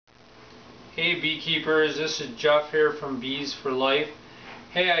Hey beekeepers, this is Jeff here from Bees for Life.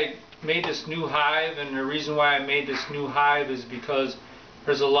 Hey, I made this new hive, and the reason why I made this new hive is because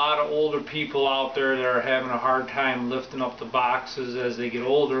there's a lot of older people out there that are having a hard time lifting up the boxes as they get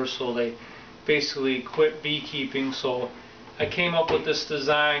older, so they basically quit beekeeping. So I came up with this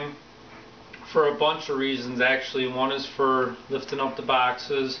design for a bunch of reasons actually. One is for lifting up the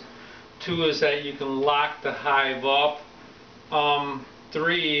boxes. Two is that you can lock the hive up.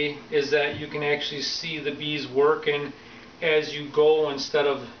 Three is that you can actually see the bees working as you go, instead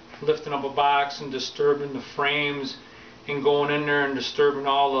of lifting up a box and disturbing the frames and going in there and disturbing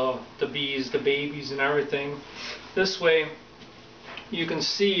all the bees, the babies and everything. This way you can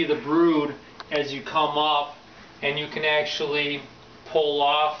see the brood as you come up, and you can actually pull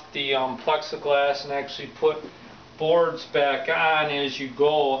off the plexiglass and actually put boards back on as you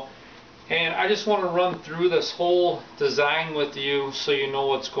go. And I just want to run through this whole design with you so you know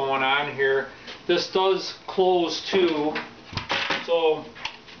what's going on here. This does close too, so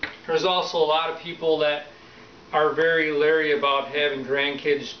there's also a lot of people that are very leery about having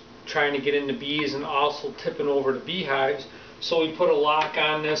grandkids trying to get into bees and also tipping over the beehives. So we put a lock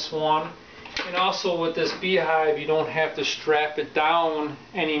on this one. And also with this beehive, you don't have to strap it down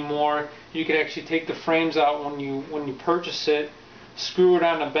anymore. You can actually take the frames out when you purchase it, screw it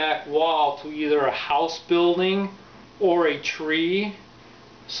on the back wall to either a house building or a tree.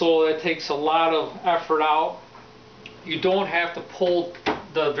 So it takes a lot of effort out. You don't have to pull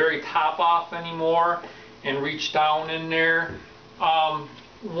the very top off anymore and reach down in there.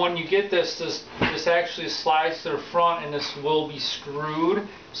 When you get this actually slides to the front, and this will be screwed.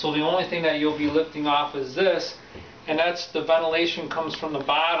 So the only thing that you'll be lifting off is this, and that's the ventilation comes from the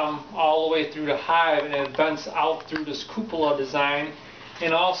bottom all the way through the hive, and it vents out through this cupola design.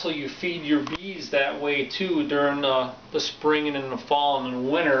 And also you feed your bees that way too during the spring and in the fall and in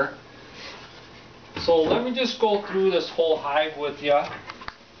the winter. So let me just go through this whole hive with you.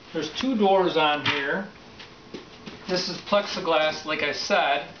 There's two doors on here. This is plexiglass, like I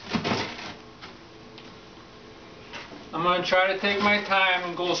said. I'm going to try to take my time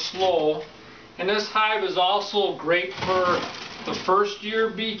and go slow. And this hive is also great for the first year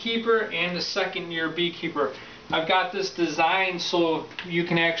beekeeper and the second year beekeeper. I've got this design so you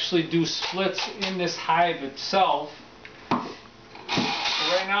can actually do splits in this hive itself. So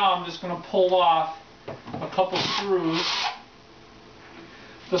right now I'm just going to pull off a couple screws.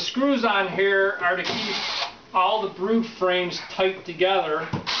 The screws on here are to keep all the brood frames tight together,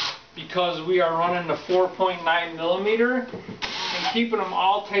 because we are running the 4.9 millimeter, and keeping them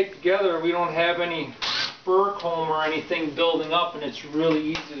all tight together, we don't have any spur comb or anything building up, and it's really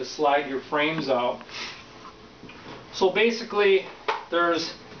easy to slide your frames out. So basically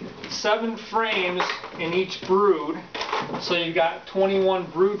there's 7 frames in each brood, so you've got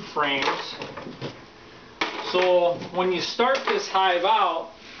 21 brood frames. So when you start this hive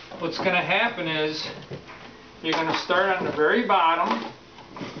out, what's going to happen is you're going to start on the very bottom.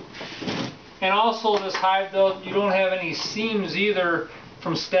 And also this hive, though, you don't have any seams either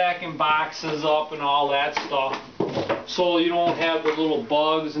from stacking boxes up and all that stuff. So you don't have the little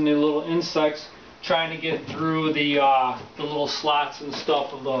bugs and the little insects trying to get through the little slots and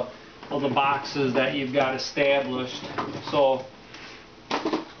stuff of the boxes that you've got established. So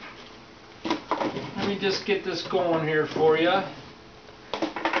let me just get this going here for you.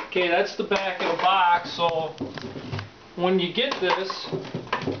 Okay, that's the back of the box. So when you get this,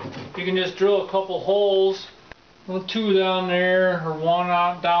 you can just drill a couple holes, 2 down there, or 1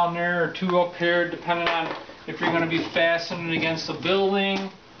 out down there, or 2 up here, depending on if you're going to be fastening it against a building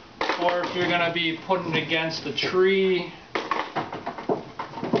or if you're going to be putting it against a tree.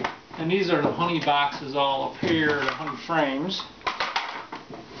 And these are the honey boxes all up here, the honey frames.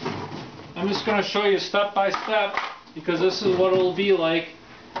 I'm just going to show you step by step, because this is what it'll be like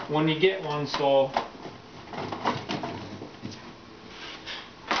when you get one. So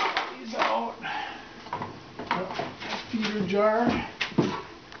these out, feeder jar.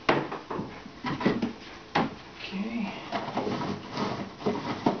 Okay.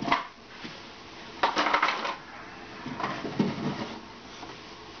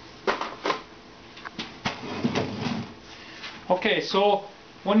 Okay, so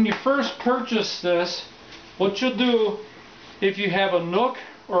when you first purchase this, what you'll do, if you have a nook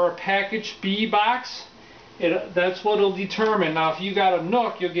or a packaged bee box, that's what it'll determine. Now if you got a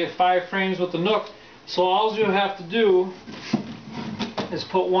nook, you'll get 5 frames with the nook. So all you'll have to do is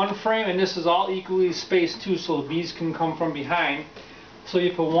put 1 frame, and this is all equally spaced too, so the bees can come from behind. So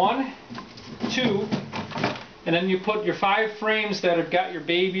you put 1, 2, and then you put your 5 frames that have got your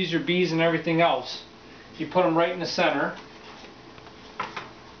babies, your bees, and everything else. You put them right in the center.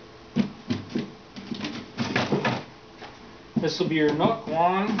 This will be your nook.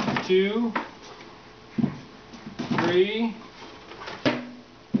 1, 2, 3,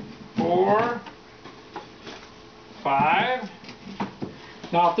 4, 5.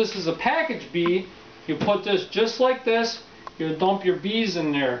 Now if this is a package bee, you put this just like this, you'll dump your bees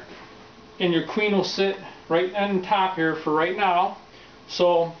in there, and your queen will sit right on top here for right now.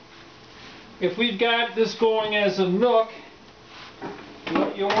 So if we've got this going as a nook,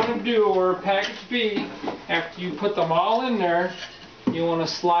 what you want to do, or a package bee, after you put them all in there, you want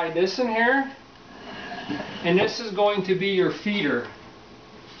to slide this in here, and this is going to be your feeder.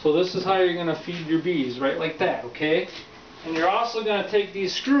 So this is how you're going to feed your bees, right like that, okay? And you're also going to take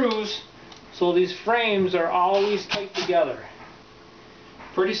these screws, so these frames are always tight together.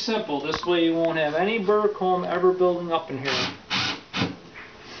 Pretty simple. This way you won't have any burr comb ever building up in here.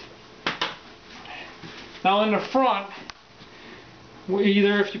 Now in the front,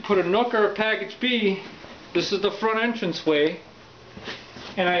 either if you put a nook or a package bee, this is the front entrance way.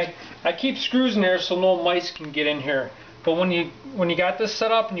 And I keep screws in there so no mice can get in here. But when you got this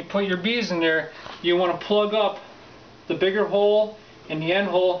set up and you put your bees in there, you want to plug up the bigger hole and the end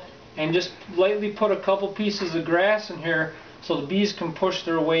hole, and just lightly put a couple pieces of grass in here so the bees can push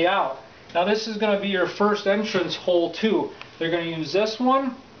their way out. Now this is going to be your first entrance hole too. They're going to use this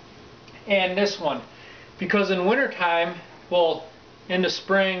one and this one, because in wintertime, well, in the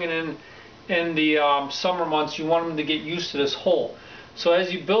spring and in the summer months, you want them to get used to this hole. So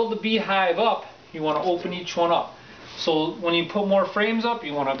as you build the beehive up, you want to open each one up. So when you put more frames up,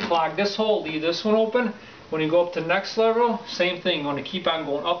 you want to clog this hole, leave this one open. When you go up to the next level, same thing. You want to keep on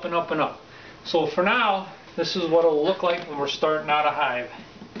going up and up and up. So for now, this is what it'll look like when we're starting out a hive.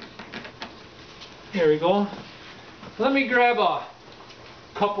 Here we go. Let me grab a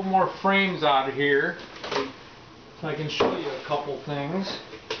couple more frames out of here so I can show you a couple things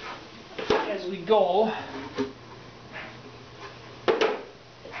as we go.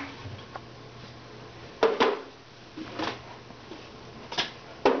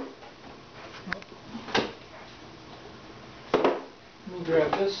 Let me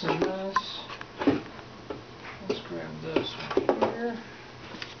grab this and this. Let's grab this right here.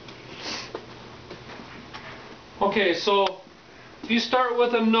 Okay, so if you start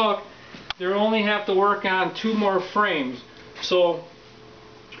with a nook, you only have to work on 2 more frames. So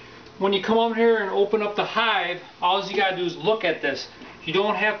when you come over here and open up the hive, all you gotta do is look at this. You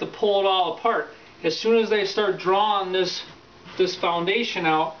don't have to pull it all apart. As soon as they start drawing this foundation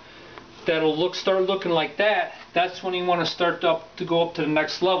out, that'll start looking like that. That's when you want to start to go up to the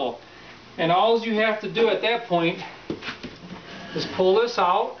next level. And all you have to do at that point is pull this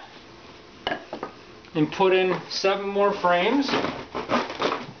out and put in 7 more frames.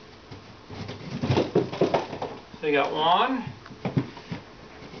 So you got 1,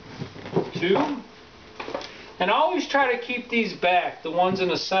 2, and always try to keep these back, the ones in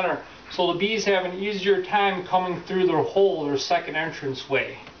the center, so the bees have an easier time coming through their hole, their second entrance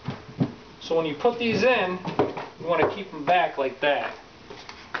way. So when you put these in, you want to keep them back like that.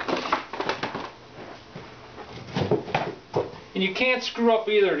 And you can't screw up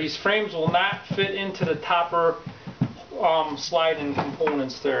either. These frames will not fit into the topper sliding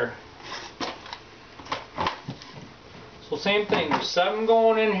components there. So same thing, there's 7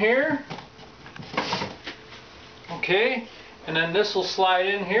 going in here. Okay, and then this will slide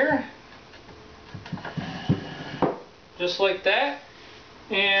in here. Just like that.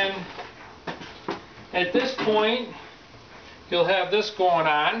 And at this point, you'll have this going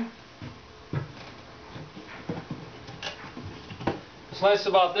on. What's nice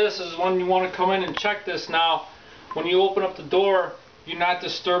about this is when you want to come in and check this now, when you open up the door, you're not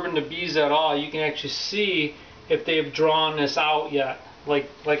disturbing the bees at all. You can actually see if they've drawn this out yet, like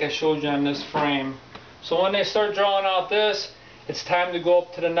I showed you on this frame. So when they start drawing out this, it's time to go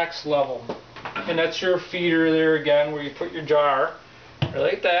up to the next level. And that's your feeder there again, where you put your jar, right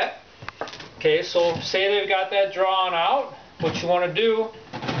like that. Okay, so say they've got that drawn out. What you want to do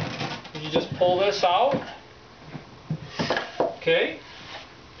is you just pull this out. Okay,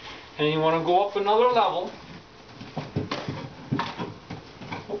 and you want to go up another level.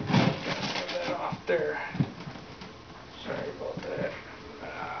 Oh, get that off there. Sorry about that.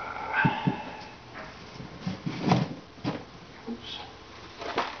 Oops.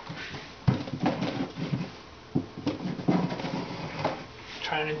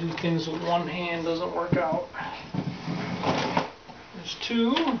 Trying to do things with one hand doesn't work out. There's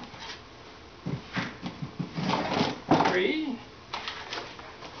 2, 3,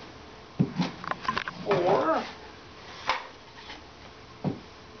 4,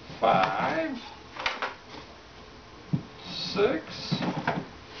 5, 6,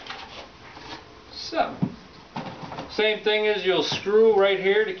 7. same thing is you'll screw right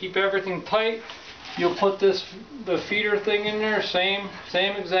here to keep everything tight. You'll put the feeder thing in there, same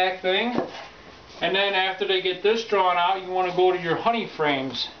exact thing. And then after they get this drawn out, you want to go to your honey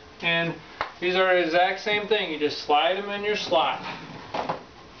frames. And these are the exact same thing. You just slide them in your slot.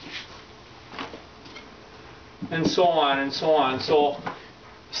 And so on and so on. So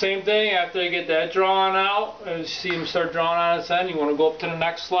same thing, after they get that drawn out, as you see them start drawing on its end, you want to go up to the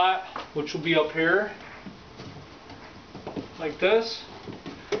next slot, which will be up here. Like this.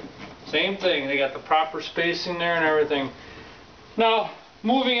 Same thing, they got the proper spacing there and everything. Now,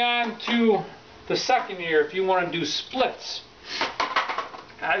 moving on to the second year, if you want to do splits.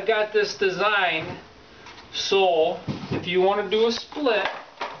 I've got this design, so if you want to do a split,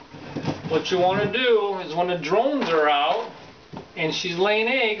 what you want to do is when the drones are out and she's laying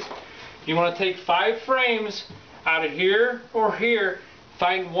eggs, you want to take 5 frames out of here or here,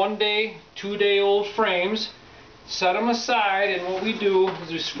 find 1 day, 2 day old frames, set them aside, and what we do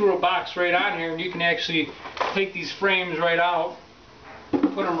is we screw a box right on here, and you can actually take these frames right out,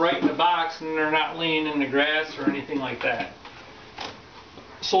 put them right in the box, and they're not laying in the grass or anything like that.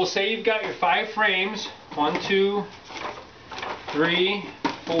 So say you've got your 5 frames, 1, 2, 3,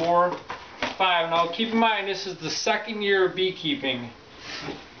 4, 5. Now keep in mind this is the second year of beekeeping.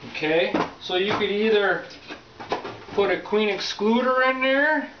 Okay, so you could either put a queen excluder in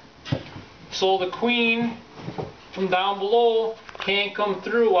there, so the queen from down below can't come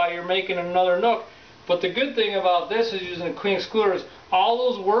through while you're making another nook. But the good thing about this is using a queen excluder is all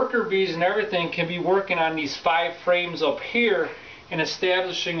those worker bees and everything can be working on these 5 frames up here and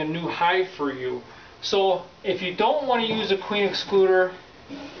establishing a new hive for you. So if you don't want to use a queen excluder,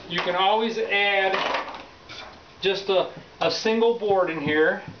 you can always add just a single board in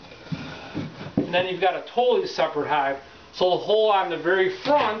here, and then you've got a totally separate hive. So the hole on the very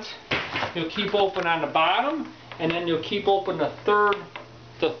front you'll keep open on the bottom, and then you'll keep open the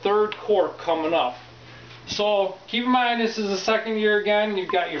third cork coming up. So keep in mind this is the second year again.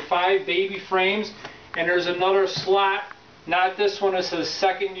 You've got your 5 baby frames, and there's another slot. Not this one, it says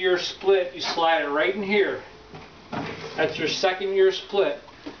second year split. You slide it right in here. That's your second year split.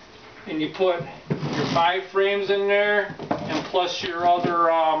 And you put your 5 frames in there, and plus your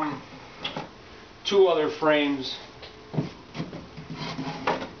other 2 other frames.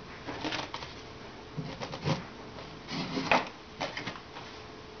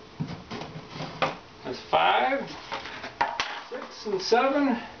 That's 5, 6, and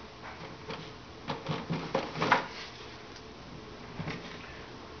 7.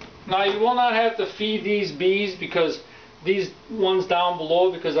 Now you will not have to feed these bees, because these ones down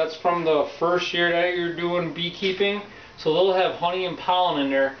below, because that's from the first year that you're doing beekeeping, so they'll have honey and pollen in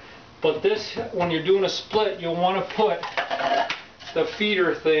there. But this, when you're doing a split, you'll want to put the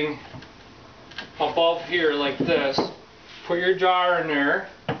feeder thing above here like this. Put your jar in there,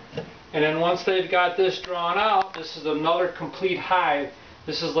 and then once they've got this drawn out, this is another complete hive.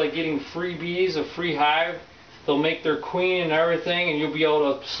 This is like getting free bees, a free hive. They'll make their queen and everything, and you'll be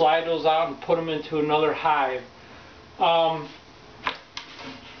able to slide those out and put them into another hive.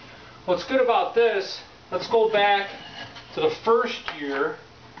 What's good about this, let's go back to the first year.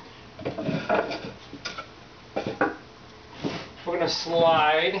 We're going to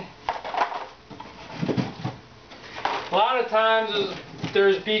slide. A lot of times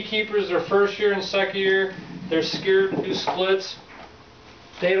there's beekeepers their first year and second year, they're scared to do splits.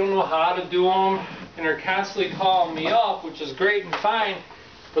 They don't know how to do them, and they're constantly calling me up, which is great and fine,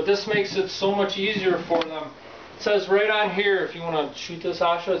 but this makes it so much easier for them. It says right on here, if you want to shoot this,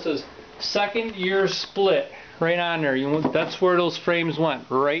 Asha, it says second year split right on there. That's where those frames went,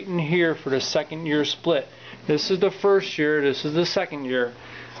 right in here for the second year split. This is the first year, this is the second year.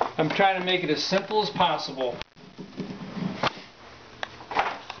 I'm trying to make it as simple as possible.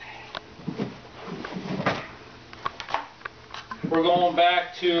 We're going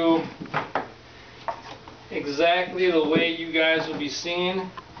back to exactly the way you guys will be seeing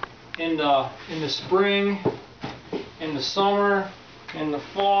in the spring, in the summer, in the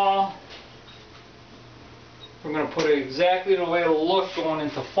fall. We're going to put it exactly the way it'll look going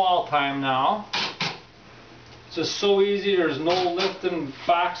into fall time now. It's just so easy. There's no lifting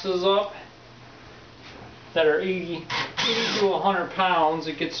boxes up that are 80 to 100 pounds.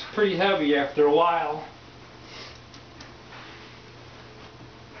 It gets pretty heavy after a while.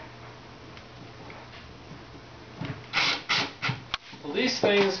 Well, these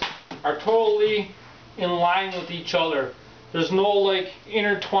things are totally in line with each other. There's no like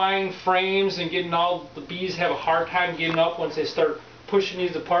intertwined frames and getting all the bees have a hard time getting up once they start pushing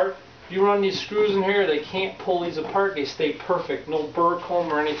these apart. You run these screws in here, they can't pull these apart. They stay perfect. No burr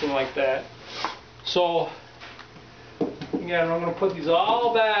comb or anything like that. So again, I'm going to put these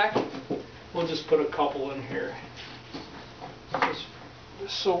all back. We'll just put a couple in here.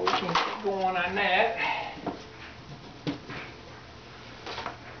 Just so we can get going on that.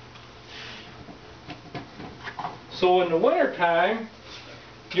 So in the winter time,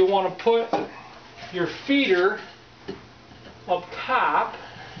 you'll want to put your feeder up top,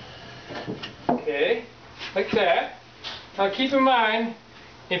 okay, like that. Now keep in mind,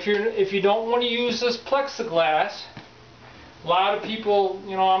 if you don't want to use this plexiglass, a lot of people,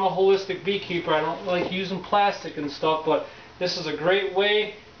 you know, I'm a holistic beekeeper, I don't like using plastic and stuff, but this is a great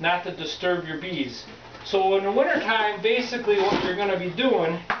way not to disturb your bees. So in the winter time, basically what you're going to be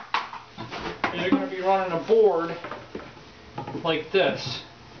doing is you're going to be running a board like this.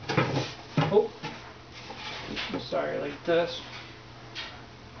 Oh, sorry, like this.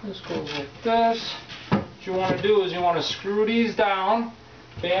 This goes like this. What you want to do is you want to screw these down,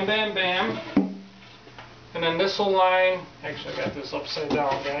 bam, bam, bam, and then this will line. Actually, I got this upside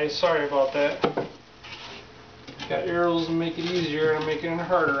down, guys. Sorry about that. Got arrows to make it easier, and I'm making it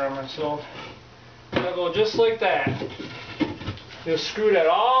harder on myself. I'll go just like that. You'll screw that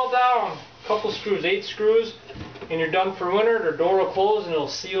all down. A couple screws, 8 screws, and you're done for winter. The door will close, and it'll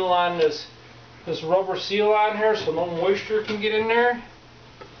seal on this rubber seal on here, so no moisture can get in there.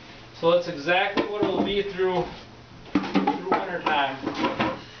 So that's exactly what it'll be through winter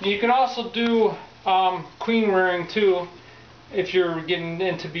time. You can also do queen rearing too. If you're getting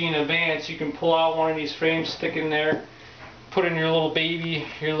into being advanced, you can pull out one of these frames, stick in there, put in your little baby,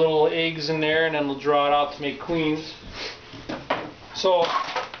 your little eggs in there, and then it'll draw it out to make queens. So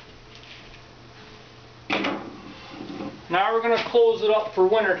now we're going to close it up for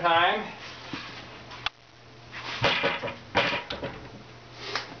winter time.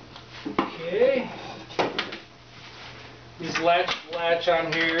 Okay. These latch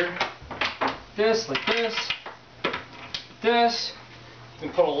on here. This, like this. This. You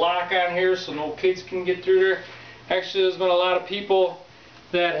can put a lock on here so no kids can get through there. Actually, there's been a lot of people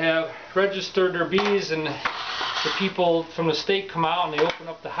that have registered their bees, and the people from the state come out and they open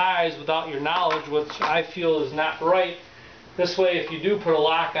up the hives without your knowledge, which I feel is not right. This way, if you do put a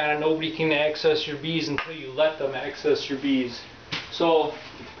lock on it, nobody can access your bees until you let them access your bees. So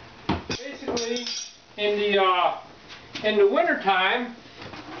basically, in the winter time,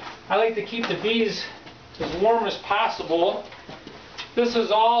 I like to keep the bees as warm as possible. This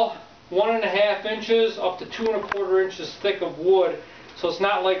is all 1.5 inches up to 2 1/4 inches thick of wood, so it's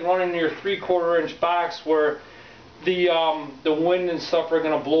not like running your 3/4 inch box where the wind and stuff are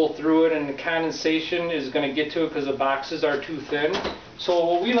going to blow through it and the condensation is going to get to it because the boxes are too thin. So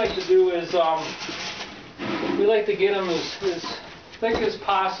what we like to do is we like to get them as thick as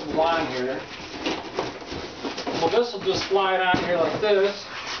possible on here. Well, this will just slide on here like this.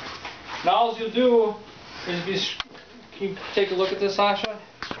 Now all you'll do is can you take a look at this, Sasha?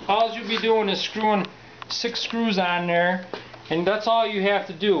 All you'll be doing is screwing 6 screws on there, and that's all you have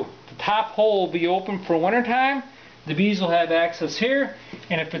to do. The top hole will be open for winter time. The bees will have access here,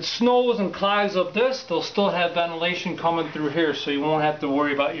 and if it snows and clouds up this, they'll still have ventilation coming through here, so you won't have to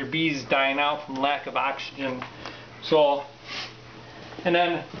worry about your bees dying out from lack of oxygen. So, and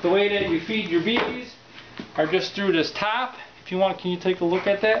then the way that you feed your bees are just through this top. If you want, can you take a look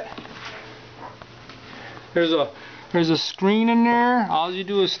at that? There's a screen in there. All you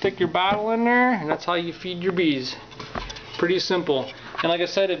do is stick your bottle in there, and that's how you feed your bees. Pretty simple. And like I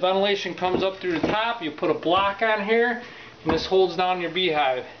said, if ventilation comes up through the top, you put a block on here, and this holds down your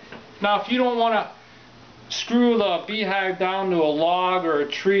beehive. Now, if you don't want to screw the beehive down to a log or a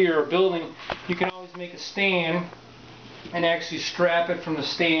tree or a building, you can always make a stand and actually strap it from the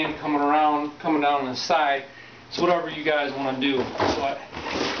stand coming down the side. It's whatever you guys want to do. But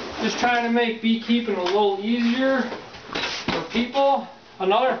just trying to make beekeeping a little easier for people.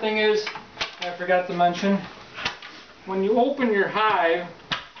 Another thing is, I forgot to mention, when you open your hive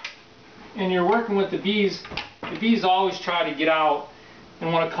and you're working with the bees always try to get out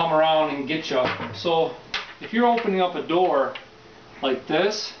and want to come around and get you. So if you're opening up a door like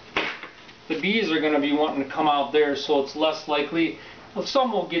this, the bees are going to be wanting to come out there, so it's less likely. Well,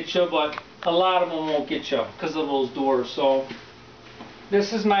 some will get you, but a lot of them won't get you because of those doors. So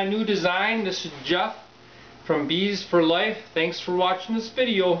this is my new design. This is Jeff from Bees for Life. Thanks for watching this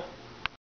video.